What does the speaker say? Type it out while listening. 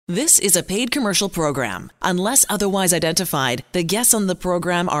This is a paid commercial program. Unless otherwise identified, the guests on the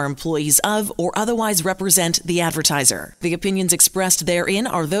program are employees of or otherwise represent the advertiser. The opinions expressed therein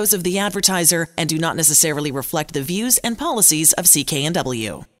are those of the advertiser and do not necessarily reflect the views and policies of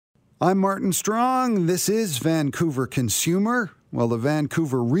CKNW. I'm Martin Strong. This is Vancouver Consumer. Well, the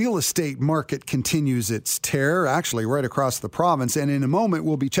Vancouver real estate market continues its tear, actually right across the province. And in a moment,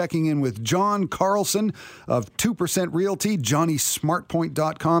 we'll be checking in with John Carlson of 2% Realty,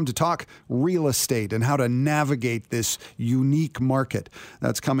 JohnnySmartPoint.com, to talk real estate and how to navigate this unique market.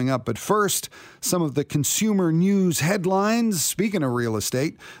 That's coming up. But first, some of the consumer news headlines. Speaking of real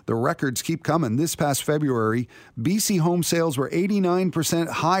estate, the records keep coming. This past February, BC home sales were 89%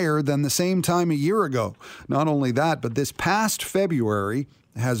 higher than the same time a year ago. Not only that, but this past February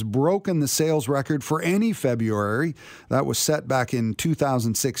has broken the sales record for any February. That was set back in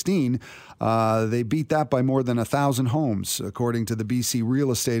 2016. They beat that by more than 1,000 homes, according to the BC Real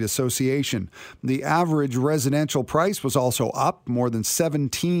Estate Association. The average residential price was also up more than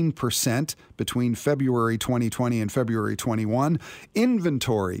 17% between February 2020 and February 21.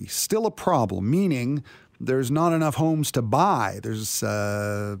 Inventory, still a problem, meaning there's not enough homes to buy. There's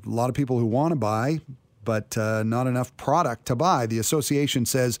a lot of people who want to buy, but not enough product to buy. The association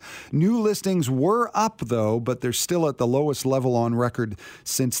says new listings were up, though, but they're still at the lowest level on record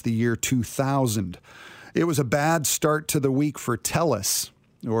since the year 2000. It was a bad start to the week for TELUS,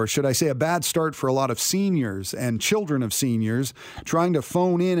 or should I say a bad start for a lot of seniors and children of seniors trying to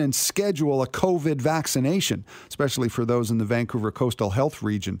phone in and schedule a COVID vaccination, especially for those in the Vancouver Coastal Health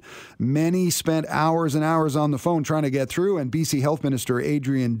region. Many spent hours and hours on the phone trying to get through, and BC Health Minister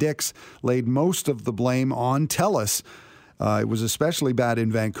Adrian Dix laid most of the blame on TELUS. It was especially bad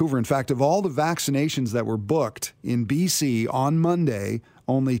in Vancouver. In fact, of all the vaccinations that were booked in BC on Monday,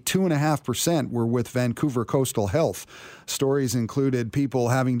 only 2.5% were with Vancouver Coastal Health. Stories included people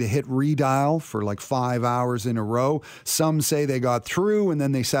having to hit redial for like 5 hours in a row. Some say they got through and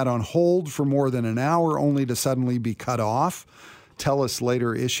then they sat on hold for more than an hour only to suddenly be cut off. TELUS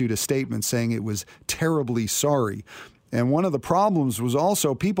later issued a statement saying it was terribly sorry. And one of the problems was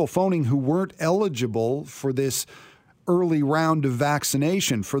also people phoning who weren't eligible for this early round of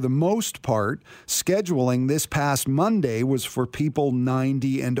vaccination. For the most part, scheduling this past Monday was for people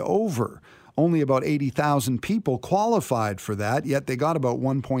 90 and over. Only about 80,000 people qualified for that, yet they got about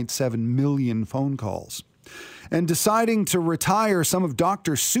 1.7 million phone calls. And deciding to retire some of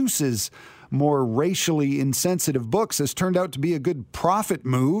Dr. Seuss's more racially insensitive books has turned out to be a good profit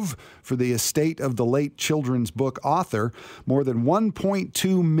move for the estate of the late children's book author. More than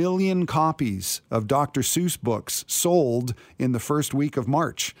 1.2 million copies of Dr. Seuss books sold in the first week of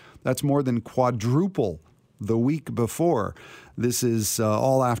March. That's more than quadruple the week before. This is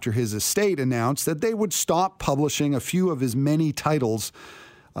all after his estate announced that they would stop publishing a few of his many titles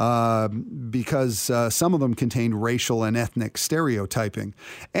because some of them contained racial and ethnic stereotyping.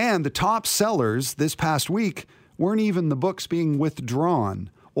 And the top sellers this past week weren't even the books being withdrawn.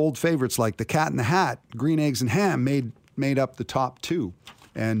 Old favorites like The Cat in the Hat, Green Eggs and Ham made up the top two.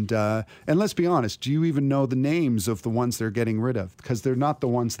 And let's be honest, do you even know the names of the ones they're getting rid of? Because they're not the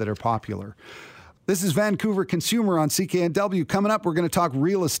ones that are popular. This is Vancouver Consumer on CKNW. Coming up, we're going to talk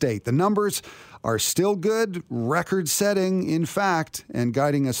real estate. The numbers are still good, record-setting, in fact, and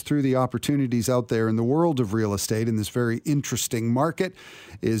guiding us through the opportunities out there in the world of real estate in this very interesting market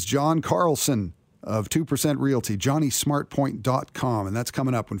is John Carlson of 2% Realty, JohnnySmartPoint.com. And that's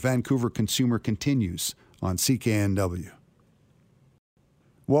coming up when Vancouver Consumer continues on CKNW.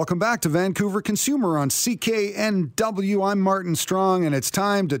 Welcome back to Vancouver Consumer on CKNW. I'm Martin Strong, and it's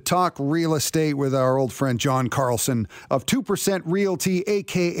time to talk real estate with our old friend John Carlson of 2% Realty,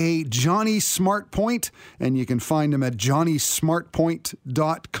 a.k.a. Johnny SmartPoint, and you can find him at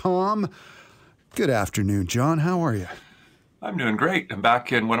JohnnySmartPoint.com. Good afternoon, John. How are you? I'm doing great. I'm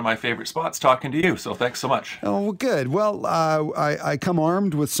back in one of my favorite spots talking to you, so thanks so much. Oh, well, good. Well, I come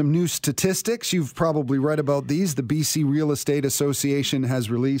armed with some new statistics. You've probably read about these. The BC Real Estate Association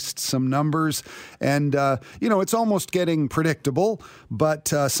has released some numbers, and, it's almost getting predictable, but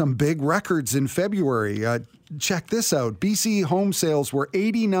some big records in February. Check this out. BC home sales were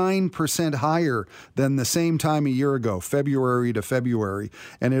 89% higher than the same time a year ago, February to February.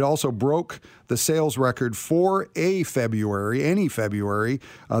 And it also broke the sales record for any February.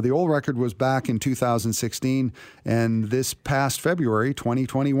 The old record was back in 2016. And this past February,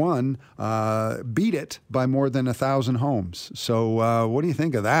 2021, beat it by more than 1,000 homes. So what do you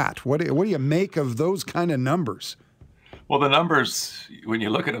think of that? What do you make of those kind of numbers? Well, the numbers, when you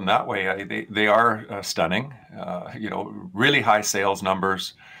look at them that way, they are stunning. Really high sales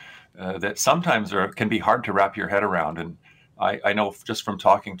numbers that sometimes can be hard to wrap your head around. And I know just from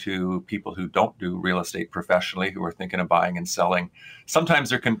talking to people who don't do real estate professionally, who are thinking of buying and selling, sometimes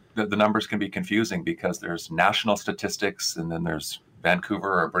the numbers can be confusing because there's national statistics and then there's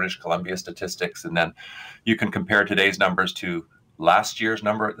Vancouver or British Columbia statistics. And then you can compare today's numbers to last year's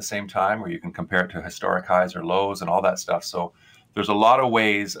number at the same time, or you can compare it to historic highs or lows and all that stuff. So there's a lot of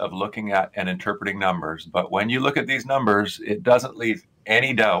ways of looking at and interpreting numbers. But when you look at these numbers, it doesn't leave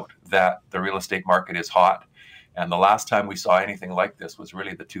any doubt that the real estate market is hot. And the last time we saw anything like this was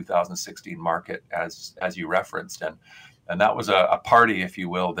really the 2016 market, as you referenced, and that was a party, if you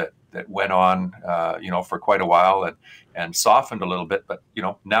will, that went on, for quite a while and softened a little bit. But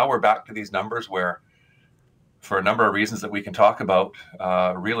now we're back to these numbers where, for a number of reasons that we can talk about,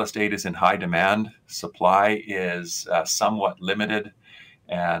 real estate is in high demand, supply is somewhat limited,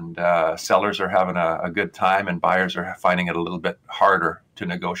 and sellers are having a good time, and buyers are finding it a little bit harder to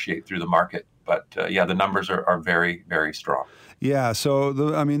negotiate through the market. But the numbers are very, very strong. Yeah. So,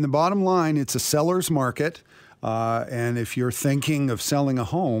 the bottom line, it's a seller's market. And if you're thinking of selling a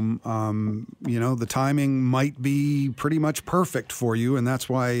home, the timing might be pretty much perfect for you. And that's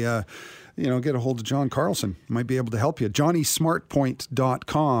why, get a hold of John Carlson. Might be able to help you.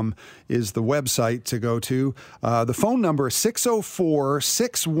 JohnnySmartPoint.com is the website to go to. The phone number is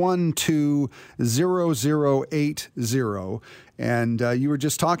 604-612-0080. And you were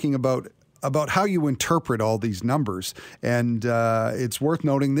just talking about how you interpret all these numbers. And it's worth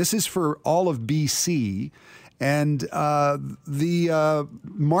noting, this is for all of BC. And the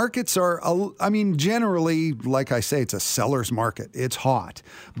markets are, generally, like I say, it's a seller's market. It's hot.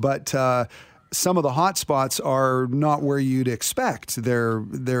 But some of the hot spots are not where you'd expect.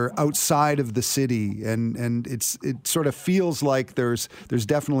 They're outside of the city. And it sort of feels like there's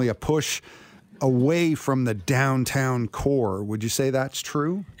definitely a push away from the downtown core. Would you say that's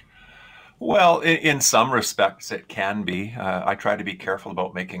true? Well, in some respects, it can be. I try to be careful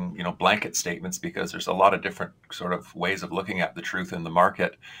about making, blanket statements because there's a lot of different sort of ways of looking at the truth in the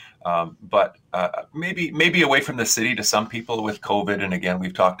market. But maybe away from the city to some people with COVID. And again,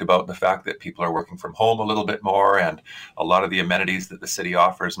 we've talked about the fact that people are working from home a little bit more, and a lot of the amenities that the city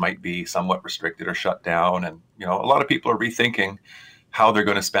offers might be somewhat restricted or shut down. And, a lot of people are rethinking how they're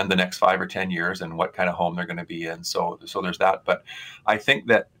going to spend the next 5 or 10 years and what kind of home they're going to be in. So there's that. But I think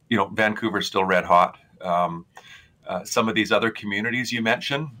that, Vancouver's still red hot. Some of these other communities you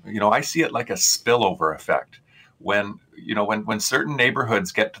mentioned, I see it like a spillover effect. When certain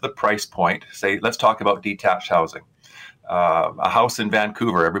neighborhoods get to the price point, say, let's talk about detached housing. A house in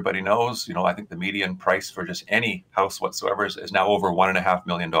Vancouver, everybody knows, I think the median price for just any house whatsoever is now over $1.5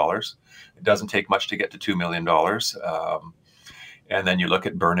 million. It doesn't take much to get to $2 million. And then you look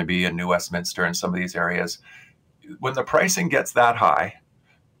at Burnaby and New Westminster and some of these areas. When the pricing gets that high,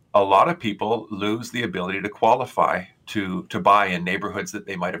 a lot of people lose the ability to qualify to buy in neighborhoods that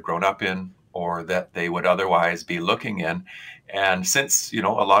they might have grown up in or that they would otherwise be looking in. And since, a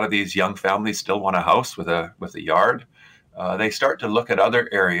lot of these young families still want a house with a yard, they start to look at other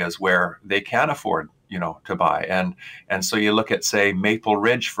areas where they can afford, to buy. And so you look at, say, Maple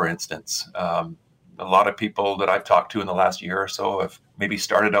Ridge, for instance. A lot of people that I've talked to in the last year or so have maybe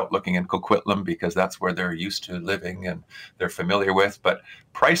started out looking in Coquitlam because that's where they're used to living and they're familiar with. But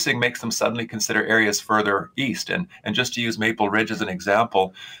pricing makes them suddenly consider areas further east. And just to use Maple Ridge as an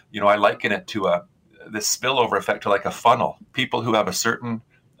example, I liken it to this spillover effect to like a funnel. People who have a certain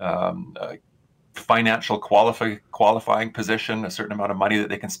financial qualifying position, a certain amount of money that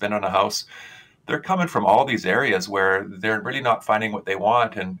they can spend on a house, they're coming from all these areas where they're really not finding what they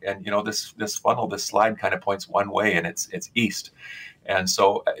want. And this funnel, this slide kind of points one way, and it's east. And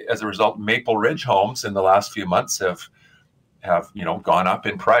so as a result, Maple Ridge homes in the last few months have gone up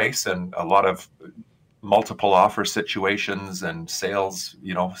in price, and a lot of multiple offer situations and sales,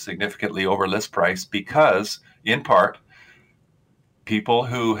 significantly over list price because, in part, people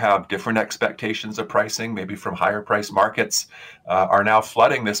who have different expectations of pricing, maybe from higher price markets, are now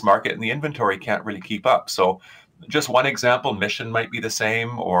flooding this market, and the inventory can't really keep up. So just one example, Mission might be the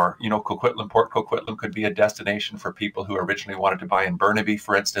same, or, Coquitlam, Port Coquitlam could be a destination for people who originally wanted to buy in Burnaby,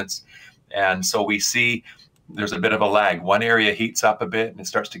 for instance. And so we see there's a bit of a lag. One area heats up a bit and it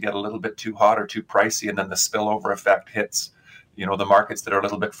starts to get a little bit too hot or too pricey, and then the spillover effect hits the markets that are a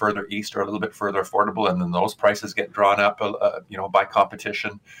little bit further east or a little bit further affordable, and then those prices get drawn up, by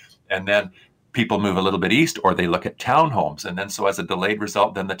competition. And then people move a little bit east, or they look at townhomes. And then so as a delayed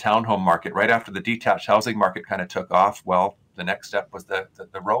result, then the townhome market, right after the detached housing market kind of took off, well, the next step was the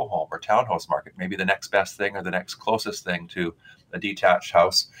row home or townhouse market, maybe the next best thing or the next closest thing to a detached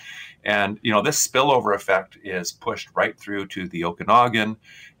house. And, this spillover effect is pushed right through to the Okanagan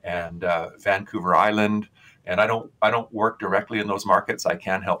and Vancouver Island, And I don't work directly in those markets. I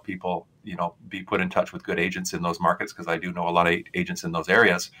can help people, be put in touch with good agents in those markets because I do know a lot of agents in those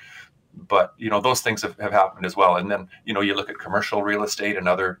areas. But those things have happened as well. And then you look at commercial real estate and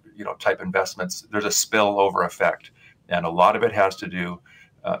other type investments. There's a spillover effect, and a lot of it has to do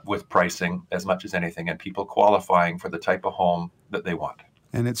with pricing as much as anything, and people qualifying for the type of home that they want.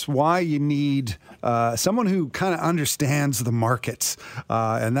 And it's why you need someone who kind of understands the markets.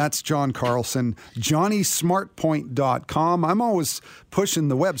 And that's John Carlson, johnnysmartpoint.com. I'm always pushing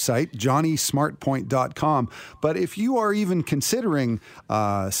the website, johnnysmartpoint.com. But if you are even considering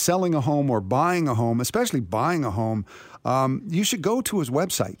selling a home or buying a home, especially buying a home, you should go to his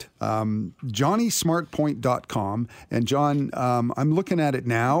website, johnnysmartpoint.com. And John, I'm looking at it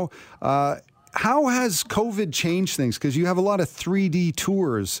now. How has COVID changed things? Because you have a lot of 3D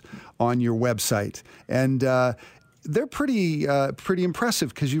tours on your website, and they're pretty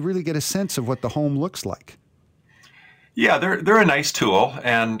impressive because you really get a sense of what the home looks like. Yeah, they're a nice tool,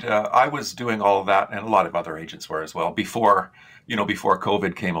 and I was doing all of that, and a lot of other agents were as well before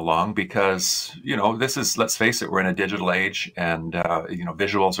COVID came along, because this is, let's face it, we're in a digital age, and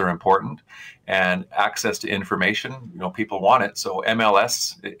visuals are important, and access to information, people want it. So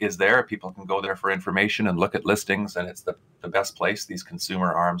MLS is there. People can go there for information and look at listings, and it's the best place, these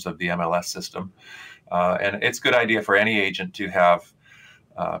consumer arms of the MLS system. And it's a good idea for any agent to have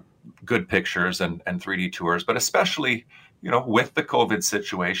good pictures and 3D tours, but especially, with the COVID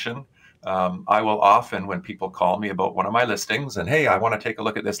situation, I will often, when people call me about one of my listings and, hey, I want to take a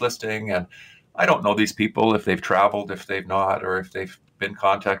look at this listing, and I don't know these people, if they've traveled, if they've not, or if they've been in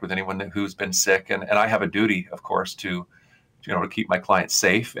contact with anyone who's been sick. And I have a duty, of course, to keep my clients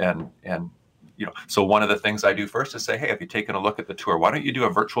safe. And so one of the things I do first is say, hey, have you taken a look at the tour? Why don't you do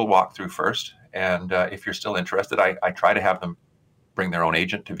a virtual walkthrough first? And if you're still interested, I try to have them bring their own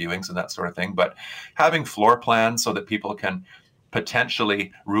agent to viewings and that sort of thing. But having floor plans so that people can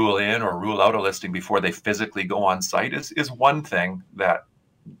potentially rule in or rule out a listing before they physically go on site is one thing that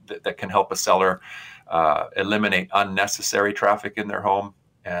can help a seller eliminate unnecessary traffic in their home,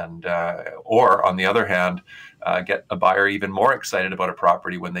 and or on the other hand, get a buyer even more excited about a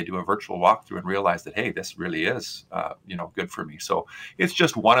property when they do a virtual walkthrough and realize that, hey, this really is good for me. So it's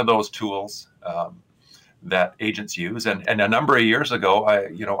just one of those tools that agents use. And a number of years ago,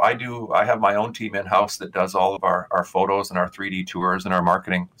 I have my own team in-house that does all of our photos and our 3D tours and our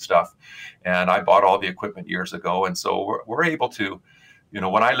marketing stuff. And I bought all the equipment years ago. And so we're able to,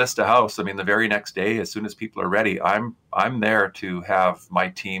 when I list a house, the very next day, as soon as people are ready, I'm there to have my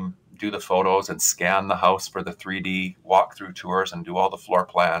team do the photos and scan the house for the 3D walkthrough tours and do all the floor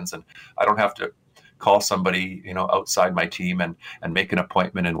plans. And I don't have to call somebody, outside my team and make an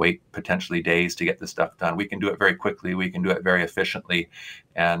appointment and wait potentially days to get this stuff done. We can do it very quickly. We can do it very efficiently.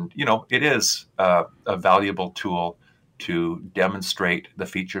 And, it is a valuable tool to demonstrate the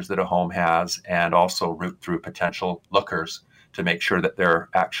features that a home has, and also root through potential lookers to make sure that they're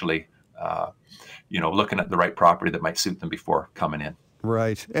actually, looking at the right property that might suit them before coming in.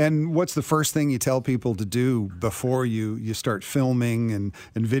 Right. And what's the first thing you tell people to do before you start filming and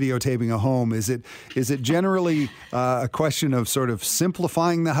videotaping a home? Is it generally a question of sort of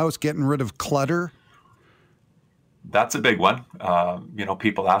simplifying the house, getting rid of clutter? That's a big one.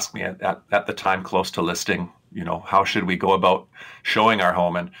 People ask me at the time close to listing, how should we go about showing our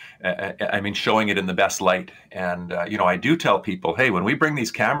home? And showing it in the best light. And, I do tell people, hey, when we bring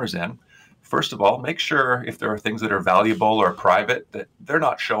these cameras in, first of all, make sure if there are things that are valuable or private that they're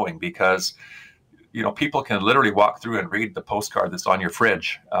not showing, because, people can literally walk through and read the postcard that's on your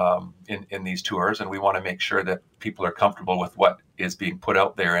fridge in these tours. And we want to make sure that people are comfortable with what is being put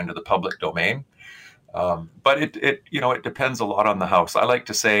out there into the public domain. But it depends a lot on the house. I like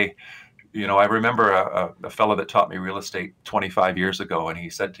to say, I remember a fellow that taught me real estate 25 years ago, and he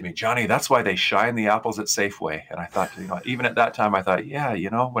said to me, Johnny, that's why they shine the apples at Safeway. And I thought, even at that time, I thought, yeah,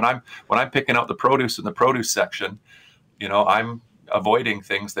 when I'm picking out the produce in the produce section, I'm avoiding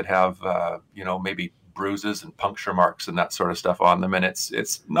things that have, maybe bruises and puncture marks and that sort of stuff on them. And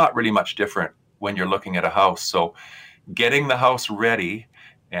it's not really much different when you're looking at a house. So getting the house ready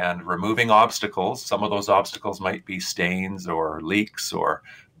and removing obstacles. Some of those obstacles might be stains or leaks or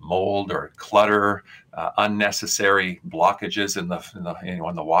mold or clutter, unnecessary blockages in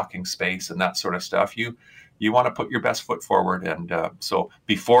the walking space and that sort of stuff. You want to put your best foot forward. And so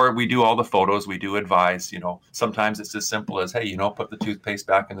before we do all the photos, we do advise, sometimes it's as simple as, hey, put the toothpaste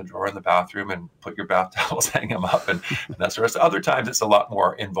back in the drawer in the bathroom and put your bath towels, hang them up, and that sort of stuff. Other times it's a lot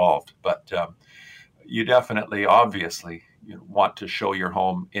more involved, but you definitely, obviously, want to show your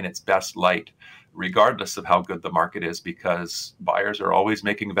home in its best light. regardless of how good the market is, because buyers are always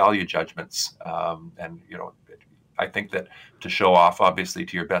making value judgments. And, I think that to show off, obviously,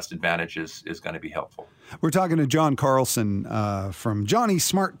 to your best advantage is going to be helpful. We're talking to John Carlson from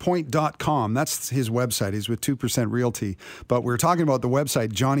johnnysmartpoint.com. That's his website. He's with 2% Realty. But we're talking about the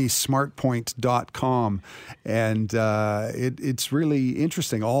website, johnnysmartpoint.com. And it's really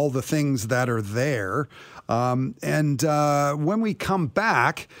interesting, all the things that are there. When we come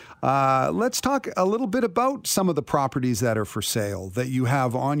back, let's talk a little bit about some of the properties that are for sale that you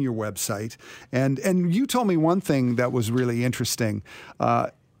have on your website. And you told me one thing that was really interesting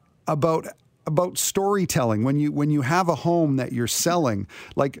about storytelling. When you have a home that you're selling,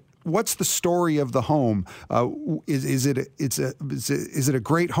 like, what's the story of the home? Is it a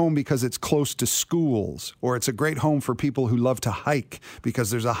great home because it's close to schools, or it's a great home for people who love to hike because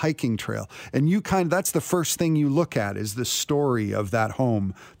there's a hiking trail? And that's the first thing you look at, is the story of that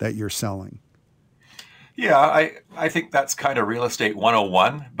home that you're selling. Yeah, I think that's kind of real estate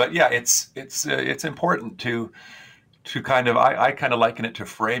 101. But yeah, it's important to kind of, I kind of liken it to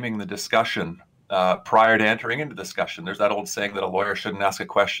framing the discussion prior to entering into discussion. There's that old saying that a lawyer shouldn't ask a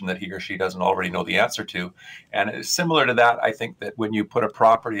question that he or she doesn't already know the answer to. And it's similar to that. I think that when you put a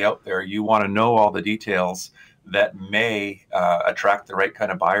property out there, you want to know all the details that may attract the right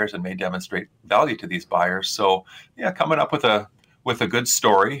kind of buyers and may demonstrate value to these buyers. So yeah, coming up with a good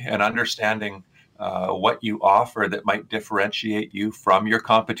story and understanding what you offer that might differentiate you from your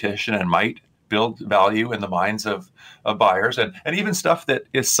competition and might build value in the minds of buyers, and even stuff that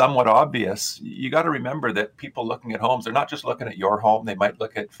is somewhat obvious. You got to remember that people looking at homes, they're not just looking at your home. They might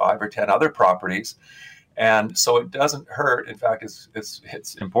look at 5 or 10 other properties. And so it doesn't hurt. In fact,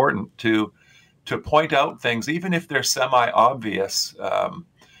 it's important to point out things, even if they're semi-obvious,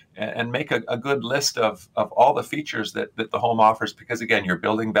 and make a good list of all the features that the home offers, because again, you're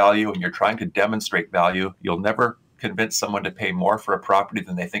building value and you're trying to demonstrate value. You'll never convince someone to pay more for a property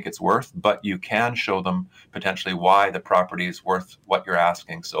than they think it's worth, but you can show them potentially why the property is worth what you're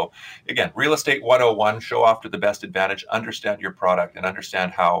asking. So again, real estate 101, show off to the best advantage, understand your product, and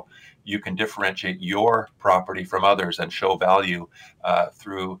understand how you can differentiate your property from others and show value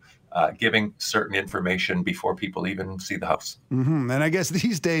through giving certain information before people even see the house. Mm-hmm. And I guess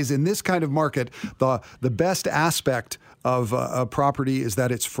these days in this kind of market, the best aspect of a property is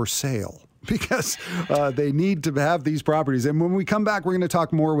that it's for sale, because they need to have these properties. And when we come back, we're going to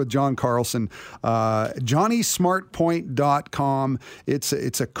talk more with John Carlson. johnnysmartpoint.com. It's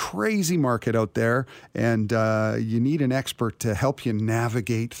a crazy market out there, and you need an expert to help you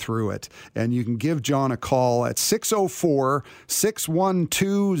navigate through it. And you can give John a call at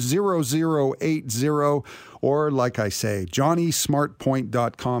 604-612-0080. Or, like I say,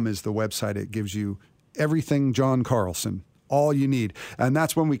 johnnysmartpoint.com is the website. It gives you everything John Carlson, all you need. And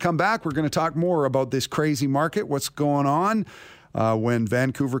that's when we come back. We're going to talk more about this crazy market, what's going on when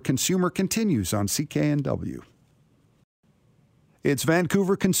Vancouver Consumer continues on CKNW. It's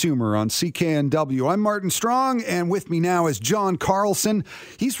Vancouver Consumer on CKNW. I'm Martin Strong, and with me now is John Carlson.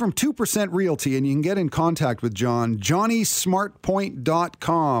 He's from 2% Realty, and you can get in contact with John.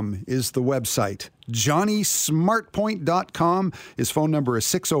 johnnysmartpoint.com is the website. johnnysmartpoint.com. His phone number is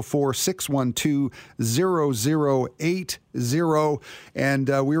 604-612-0080.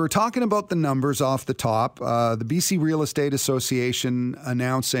 And we were talking about the numbers off the top. The BC Real Estate Association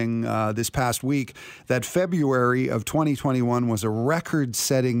announcing this past week that February of 2021 was a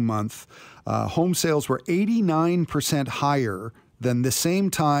record-setting month. Home sales were 89% higher than the same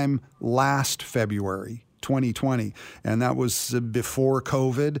time last February, 2020. And that was before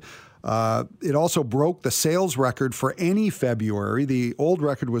COVID. It also broke the sales record for any February. The old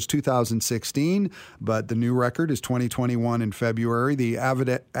record was 2016, but the new record is 2021 in February. The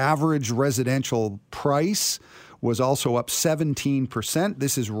average residential price was also up 17%.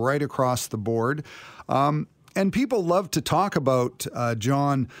 This is right across the board. And people love to talk about,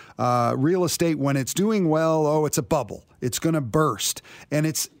 John, real estate when it's doing well. Oh, it's a bubble. It's going to burst. And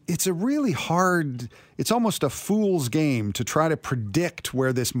it's a really hard, it's almost a fool's game to try to predict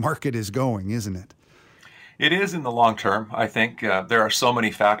where this market is going, isn't it? It is in the long term. I think there are so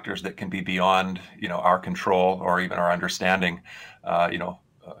many factors that can be beyond, our control or even our understanding.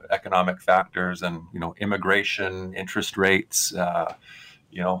 Economic factors and, immigration, interest rates.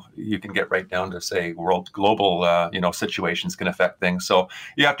 You can get right down to, say, global situations can affect things. So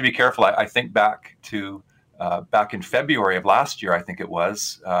you have to be careful. I think back in February of last year, I think it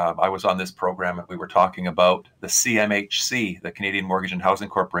was, I was on this program and we were talking about the CMHC, the Canadian Mortgage and Housing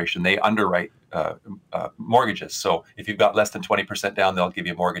Corporation. They underwrite mortgages. So if you've got less than 20% down, they'll give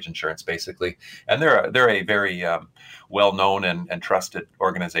you mortgage insurance, basically. And they're a very well-known and trusted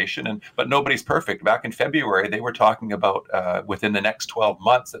organization. But nobody's perfect. Back in February, they were talking about within the next 12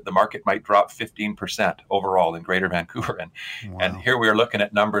 months that the market might drop 15% overall in Greater Vancouver. And here we are looking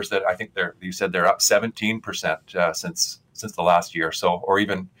at numbers that I think you said they're up 17% since the last year, so, or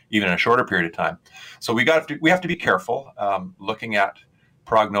even in a shorter period of time. So we have to be careful looking at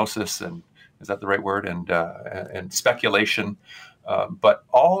prognosis, and is that the right word, and speculation. But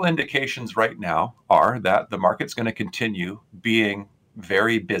all indications right now are that the market's going to continue being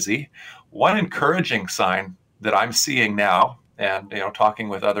very busy. One encouraging sign that I'm seeing now, and talking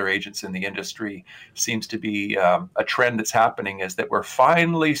with other agents in the industry, seems to be a trend that's happening, is that we're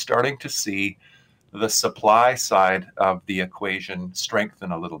finally starting to see the supply side of the equation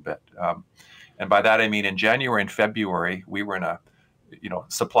strengthen a little bit. And by that, I mean in January and February, we were in a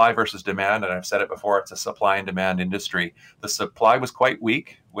supply versus demand. And I've said it before, it's a supply and demand industry. The supply was quite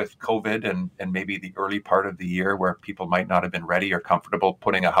weak with COVID and maybe the early part of the year where people might not have been ready or comfortable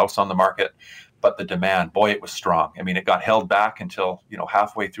putting a house on the market. But the demand, boy, it was strong. I mean, it got held back until,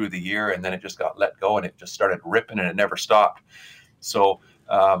 halfway through the year, and then it just got let go and it just started ripping and it never stopped. So,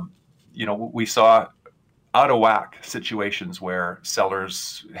 we saw out of whack situations where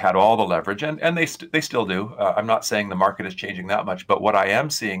sellers had all the leverage, and they still do. I'm not saying the market is changing that much, but what I am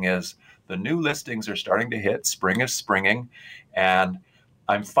seeing is the new listings are starting to hit. Spring is springing, and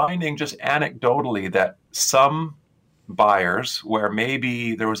I'm finding just anecdotally that some buyers, where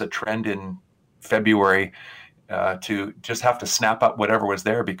maybe there was a trend in February to just have to snap up whatever was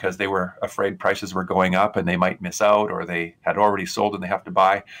there because they were afraid prices were going up and they might miss out, or they had already sold and they have to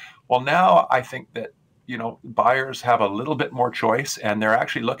buy. Well, now I think that, buyers have a little bit more choice, and they're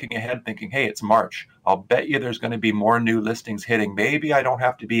actually looking ahead thinking, hey, it's March. I'll bet you there's going to be more new listings hitting. Maybe I don't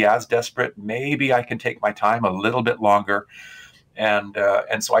have to be as desperate. Maybe I can take my time a little bit longer. And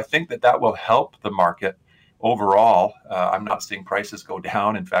so I think that will help the market overall. I'm not seeing prices go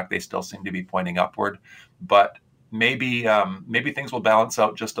down. In fact, they still seem to be pointing upward. But maybe things will balance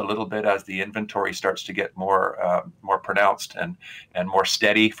out just a little bit as the inventory starts to get more pronounced and more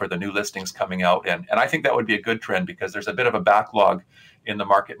steady for the new listings coming out. And I think that would be a good trend, because there's a bit of a backlog in the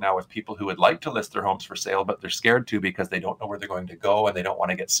market now with people who would like to list their homes for sale, but they're scared to because they don't know where they're going to go, and they don't want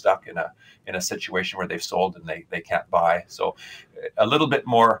to get stuck in a situation where they've sold and they can't buy. So a little bit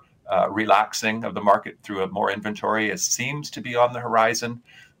more relaxing of the market through more inventory seems to be on the horizon.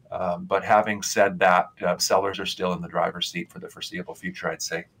 But having said that, sellers are still in the driver's seat for the foreseeable future, I'd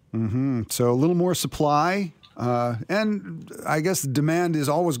say. Mm-hmm. So a little more supply, and I guess demand is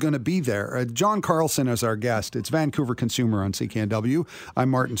always going to be there. John Carlson is our guest. It's Vancouver Consumer on CKNW. I'm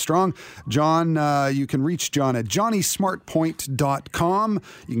Martin Strong. John, you can reach John at johnnysmartpoint.com.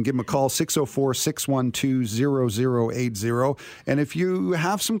 You can give him a call, 604-612-0080. And if you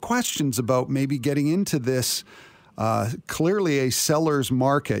have some questions about maybe getting into this, clearly a seller's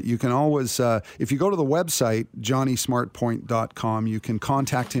market, you can always, if you go to the website, johnnysmartpoint.com, you can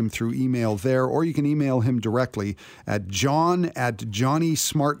contact him through email there, or you can email him directly at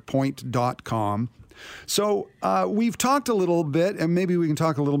john@johnnysmartpoint.com. So we've talked a little bit, and maybe we can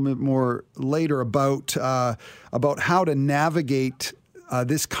talk a little bit more later about how to navigate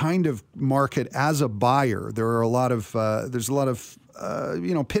this kind of market as a buyer. There's a lot of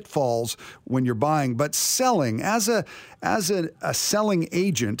pitfalls when you're buying, but selling as a selling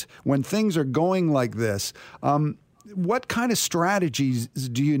agent, when things are going like this, what kind of strategies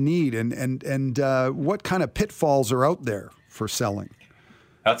do you need, and what kind of pitfalls are out there for selling?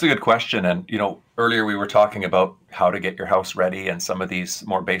 That's a good question. And, earlier we were talking about how to get your house ready and some of these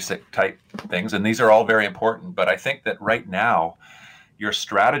more basic type things. And these are all very important. But I think that right now, your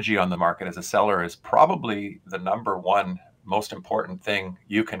strategy on the market as a seller is probably the number one most important thing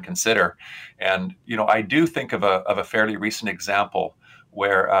you can consider. And, I do think of a fairly recent example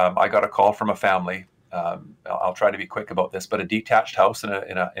where I got a call from a family. I'll try to be quick about this, but a detached house in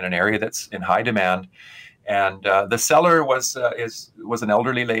an area that's in high demand. And the seller was an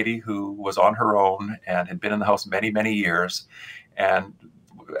elderly lady who was on her own and had been in the house many, many years. And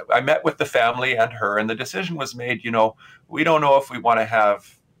I met with the family and her, and the decision was made, we don't know if we want to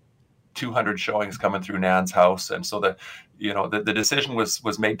have 200 showings coming through Nan's house. And so the decision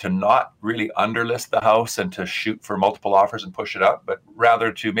was made to not really underlist the house and to shoot for multiple offers and push it up, but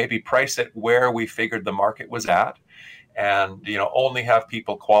rather to maybe price it where we figured the market was at, and only have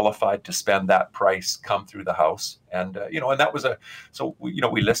people qualified to spend that price come through the house. And and that was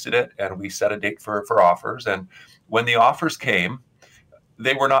we listed it and we set a date for offers. And when the offers came,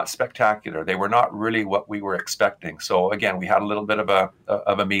 they were not spectacular. They were not really what we were expecting. So again, we had a little bit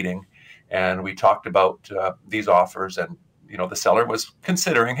of a meeting. and we talked about these offers, and the seller was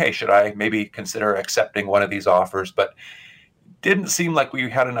considering, hey, should I maybe consider accepting one of these offers? But didn't seem like we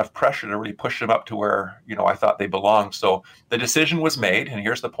had enough pressure to really push them up to where I thought they belonged. So the decision was made, and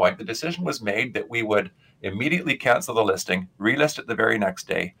here's the point: the decision was made that we would immediately cancel the listing, relist it the very next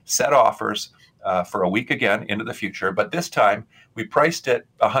day, set offers for a week again into the future. But this time we priced it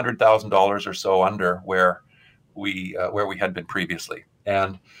 $100,000 or so under where we had been previously.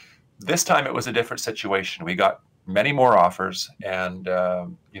 And this time it was a different situation. We got many more offers, and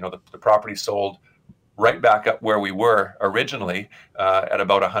the property sold right back up where we were originally at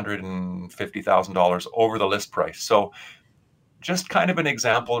about $150,000 over the list price. So just kind of an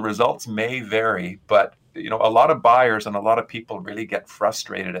example. Results may vary, but a lot of buyers and a lot of people really get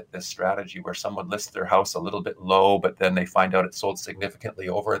frustrated at this strategy where someone lists their house a little bit low, but then they find out it sold significantly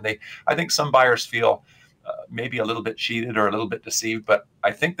over. And I think some buyers feel maybe a little bit cheated or a little bit deceived. But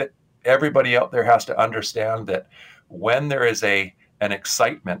I think that everybody out there has to understand that when there is an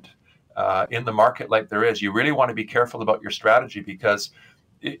excitement in the market like there is, you really want to be careful about your strategy, because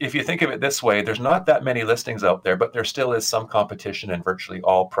if you think of it this way, there's not that many listings out there, but there still is some competition in virtually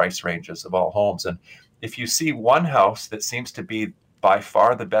all price ranges of all homes. And if you see one house that seems to be by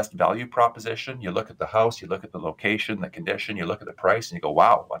far the best value proposition, you look at the house, you look at the location, the condition, you look at the price, and you go,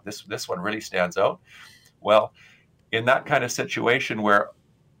 wow, this one really stands out. Well, in that kind of situation where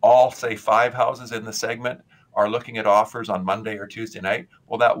all, say, 5 houses in the segment are looking at offers on Monday or Tuesday night,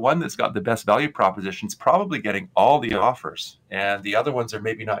 well, that one that's got the best value proposition is probably getting all the offers, and the other ones are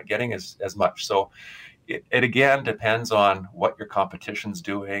maybe not getting as much. So it again depends on what your competition's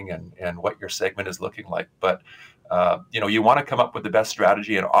doing and what your segment is looking like. But you want to come up with the best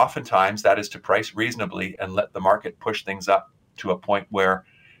strategy, and oftentimes that is to price reasonably and let the market push things up to a point where,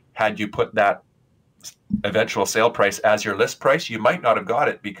 had you put that eventual sale price as your list price, you might not have got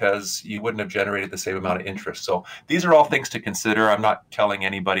it because you wouldn't have generated the same amount of interest. So these are all things to consider. I'm not telling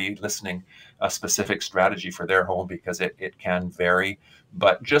anybody listening a specific strategy for their home, because it can vary.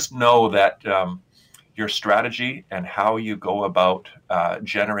 But just know that your strategy and how you go about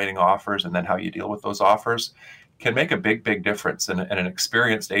generating offers, and then how you deal with those offers, can make a big difference. And an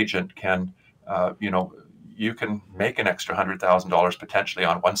experienced agent can, you can make an extra $100,000 potentially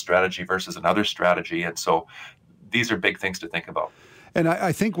on one strategy versus another strategy. And so these are big things to think about. And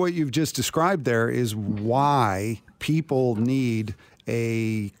I think what you've just described there is why people need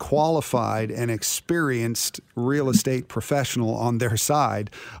a qualified and experienced real estate professional on their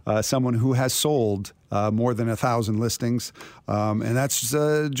side, someone who has sold more than 1,000 listings. And that's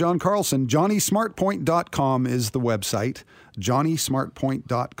John Carlson. JohnnySmartPoint.com is the website.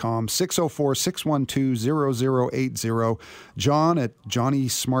 JohnnySmartPoint.com, 604-612-0080. John at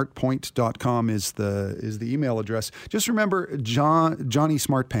JohnnySmartPoint.com is the email address. Just remember Johnny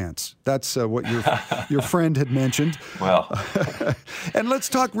Smartpants. That's what your friend had mentioned. Well, and let's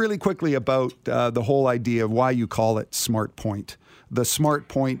talk really quickly about the whole idea of why you call it SmartPoint. The smart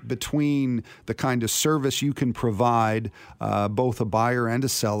point between the kind of service you can provide, both a buyer and a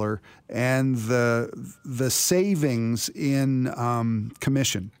seller, and the savings in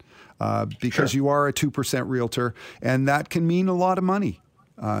commission, because you are a 2% realtor, and that can mean a lot of money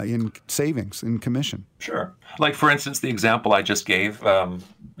in savings in commission. Sure. Like, for instance, the example I just gave, a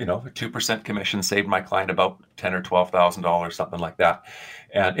 2% commission saved my client about $10,000 or $12,000, something like that.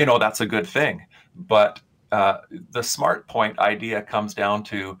 And, that's a good thing. But the smart point idea comes down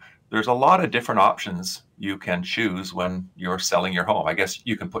to, there's a lot of different options you can choose when you're selling your home. I guess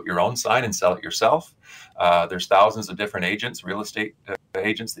you can put your own sign and sell it yourself. There's thousands of different agents, real estate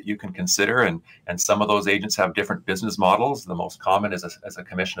agents that you can consider, and some of those agents have different business models. The most common is a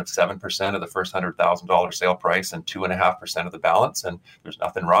commission of 7% of the first $100,000 sale price and 2.5% of the balance. And there's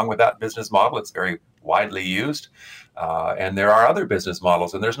nothing wrong with that business model. It's very widely used. And there are other business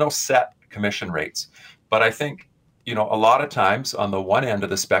models, and there's no set commission rates. But I think, a lot of times on the one end of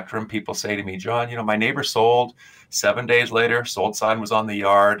the spectrum, people say to me, John, my neighbor sold 7 days later, sold sign was on the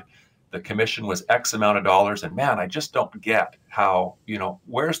yard, the commission was X amount of dollars, and man, I just don't get how,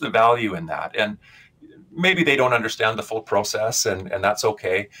 where's the value in that? And maybe they don't understand the full process, and that's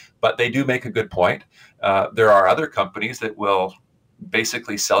okay, but they do make a good point. There are other companies that will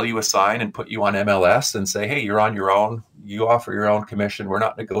basically sell you a sign and put you on MLS and say, hey, you're on your own. You offer your own commission. We're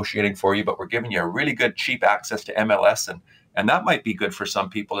not negotiating for you, but we're giving you a really good, cheap access to MLS. And that might be good for some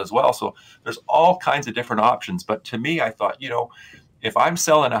people as well. So there's all kinds of different options. But to me, I thought, if I'm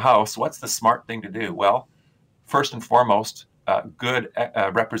selling a house, what's the smart thing to do? Well, first and foremost, good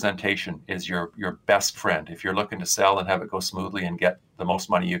representation is your best friend if you're looking to sell and have it go smoothly and get the most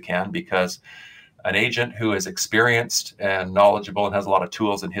money you can, because an agent who is experienced and knowledgeable and has a lot of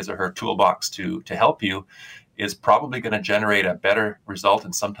tools in his or her toolbox to help you is probably going to generate a better result,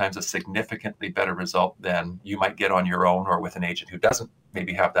 and sometimes a significantly better result than you might get on your own or with an agent who doesn't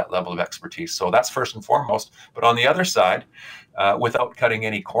maybe have that level of expertise. So that's first and foremost. But on the other side, without cutting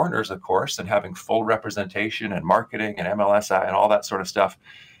any corners, of course, and having full representation and marketing and MLSI and all that sort of stuff,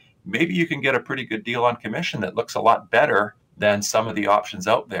 maybe you can get a pretty good deal on commission that looks a lot better than some of the options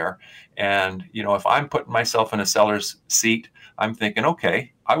out there. And, if I'm putting myself in a seller's seat, I'm thinking,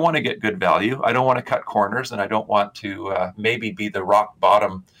 okay, I want to get good value. I don't want to cut corners, and I don't want to maybe be the rock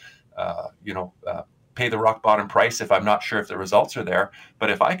bottom, pay the rock bottom price if I'm not sure if the results are there. But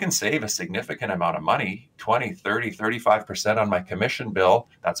if I can save a significant amount of money, 20, 30, 35% on my commission bill,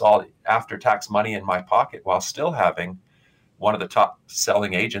 that's all after-tax money in my pocket, while still having one of the top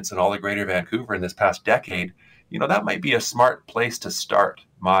selling agents in all of Greater Vancouver in this past decade, that might be a smart place to start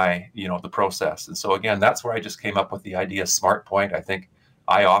the process. And so again, that's where I just came up with the idea SmartPoint. I think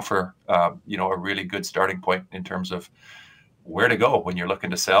I offer, a really good starting point in terms of where to go when you're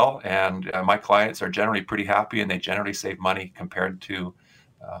looking to sell. And my clients are generally pretty happy, and they generally save money compared to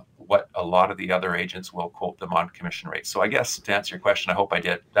what a lot of the other agents will quote them on commission rates. So I guess to answer your question, I hope I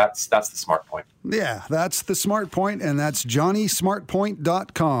did. That's the SmartPoint. Yeah, that's the SmartPoint, and that's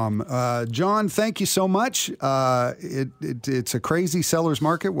johnnysmartpoint.com. John, thank you so much. It's a crazy seller's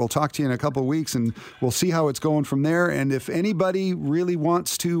market. We'll talk to you in a couple of weeks, and we'll see how it's going from there. And if anybody really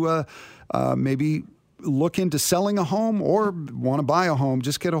wants to maybe look into selling a home or want to buy a home,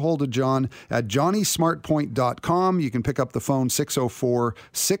 just get a hold of John at johnnysmartpoint.com. You can pick up the phone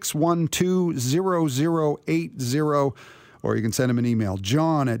 604-612-0080, or you can send him an email,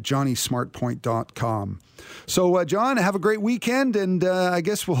 john@johnnysmartpoint.com. So, John, have a great weekend, and I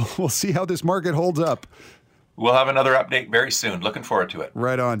guess we'll see how this market holds up. We'll have another update very soon. Looking forward to it.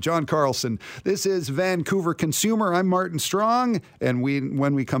 Right on. John Carlson. This is Vancouver Consumer. I'm Martin Strong. And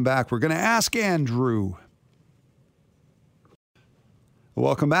when we come back, we're going to ask Andrew.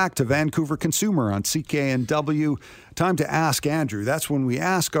 Welcome back to Vancouver Consumer on CKNW. Time to ask Andrew. That's when we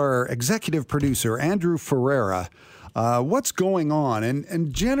ask our executive producer, Andrew Ferreira, what's going on.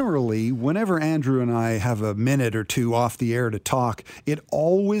 And generally, whenever Andrew and I have a minute or two off the air to talk, it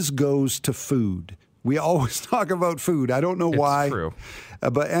always goes to food. We always talk about food. I don't know why. It's true.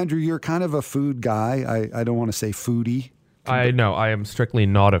 But Andrew, you're kind of a food guy. I don't want to say foodie. I know. I am strictly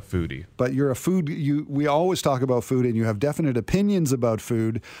not a foodie. But you're a food. We always talk about food, and you have definite opinions about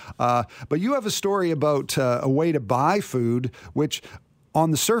food. But you have a story about a way to buy food, which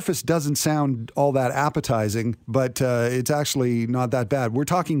on the surface doesn't sound all that appetizing, but it's actually not that bad. We're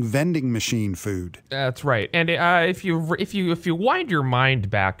talking vending machine food. That's right. And if you wind your mind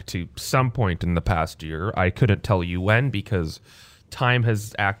back to some point in the past year, I couldn't tell you when because time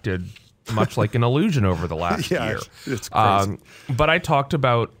has acted much like an illusion over the last year. It's crazy. But I talked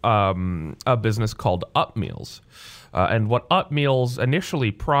about a business called Up Meals. And what Up Meals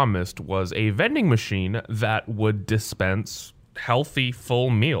initially promised was a vending machine that would dispense healthy full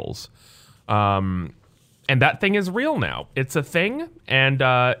meals, and that thing is real now. It's a thing, and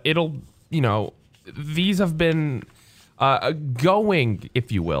these have been going,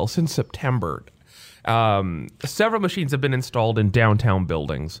 if you will, since September. Several machines have been installed in downtown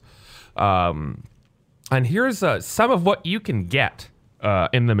buildings, and here's some of what you can get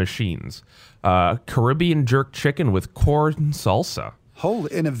in the machines. Caribbean jerk chicken with corn salsa.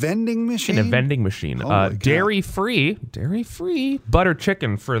 In a vending machine? In a vending machine. Dairy-free butter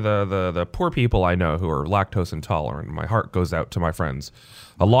chicken for the poor people I know who are lactose intolerant. My heart goes out to my friends,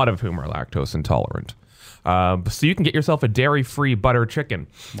 a lot of whom are lactose intolerant. So you can get yourself a dairy-free butter chicken.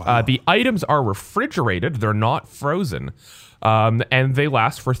 Wow. The items are refrigerated. They're not frozen. And they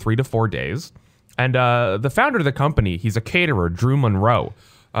last for 3 to 4 days. And the founder of the company, he's a caterer, Drew Monroe,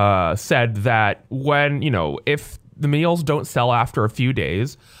 said that if the meals don't sell after a few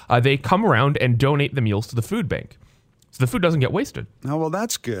days, they come around and donate the meals to the food bank. So the food doesn't get wasted. Oh, well,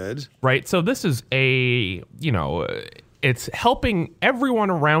 that's good. Right? So this is it's helping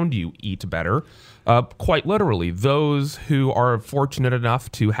everyone around you eat better, quite literally. Those who are fortunate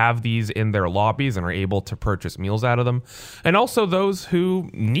enough to have these in their lobbies and are able to purchase meals out of them, and also those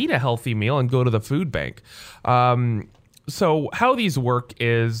who need a healthy meal and go to the food bank. So how these work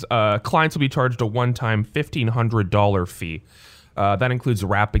is clients will be charged a one-time $1,500 fee. That includes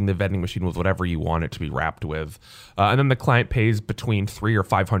wrapping the vending machine with whatever you want it to be wrapped with. And then the client pays between $300 or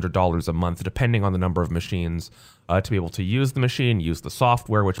 $500 a month, depending on the number of machines, to be able to use the machine, use the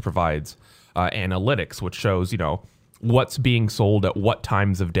software, which provides analytics, which shows, what's being sold at what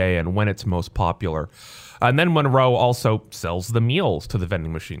times of day and when it's most popular. And then Monroe also sells the meals to the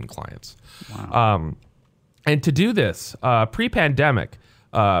vending machine clients. Wow. And to do this, pre-pandemic,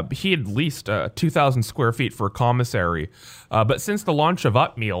 he had leased 2,000 square feet for a commissary. But since the launch of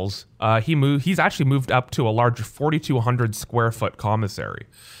Up Meals, he's actually moved up to a larger 4,200 square foot commissary.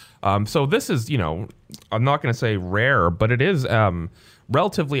 So this is, I'm not going to say rare, but it is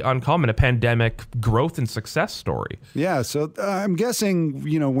relatively uncommon, a pandemic growth and success story. Yeah, so I'm guessing,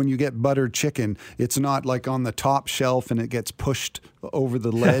 when you get buttered chicken, it's not like on the top shelf and it gets pushed over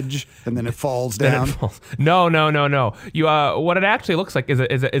the ledge and then it falls down. No. What it actually looks like is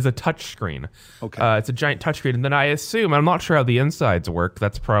a touch screen. Okay. It's a giant touch screen, and then I assume, I'm not sure how the insides work.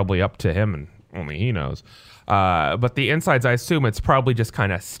 That's probably up to him, and only he knows. But the insides, I assume it's probably just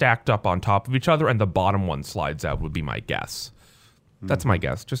kind of stacked up on top of each other, and the bottom one slides out would be my guess. That's my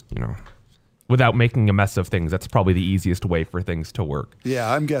guess. Just, without making a mess of things, that's probably the easiest way for things to work.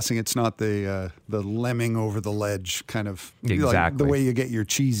 Yeah, I'm guessing it's not the lemming over the ledge kind of, exactly, like the way you get your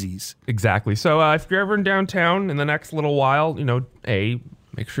cheesies. Exactly. So if you're ever in downtown in the next little while, A,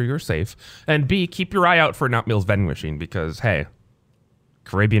 make sure you're safe, and B, keep your eye out for an Up Meals vending machine because, hey,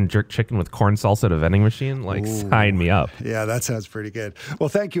 Caribbean jerk chicken with corn salsa at a vending machine? Sign me up. Yeah, that sounds pretty good. Well,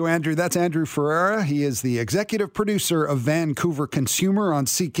 thank you, Andrew. That's Andrew Ferreira. He is the executive producer of Vancouver Consumer on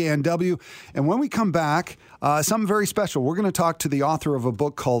CKNW. And when we come back, something very special. We're going to talk to the author of a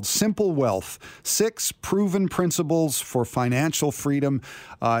book called Simple Wealth, 6 Proven Principles for Financial Freedom.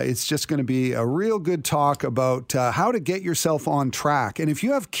 It's just going to be a real good talk about how to get yourself on track. And if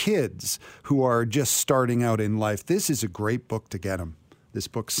you have kids who are just starting out in life, this is a great book to get them. This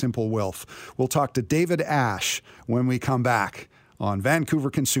book, Simple Wealth. We'll talk to David Ash when we come back on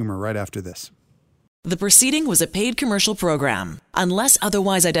Vancouver Consumer right after this. The proceeding was a paid commercial program. Unless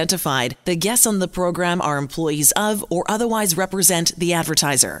otherwise identified, the guests on the program are employees of or otherwise represent the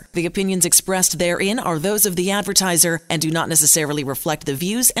advertiser. The opinions expressed therein are those of the advertiser and do not necessarily reflect the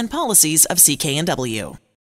views and policies of CKNW.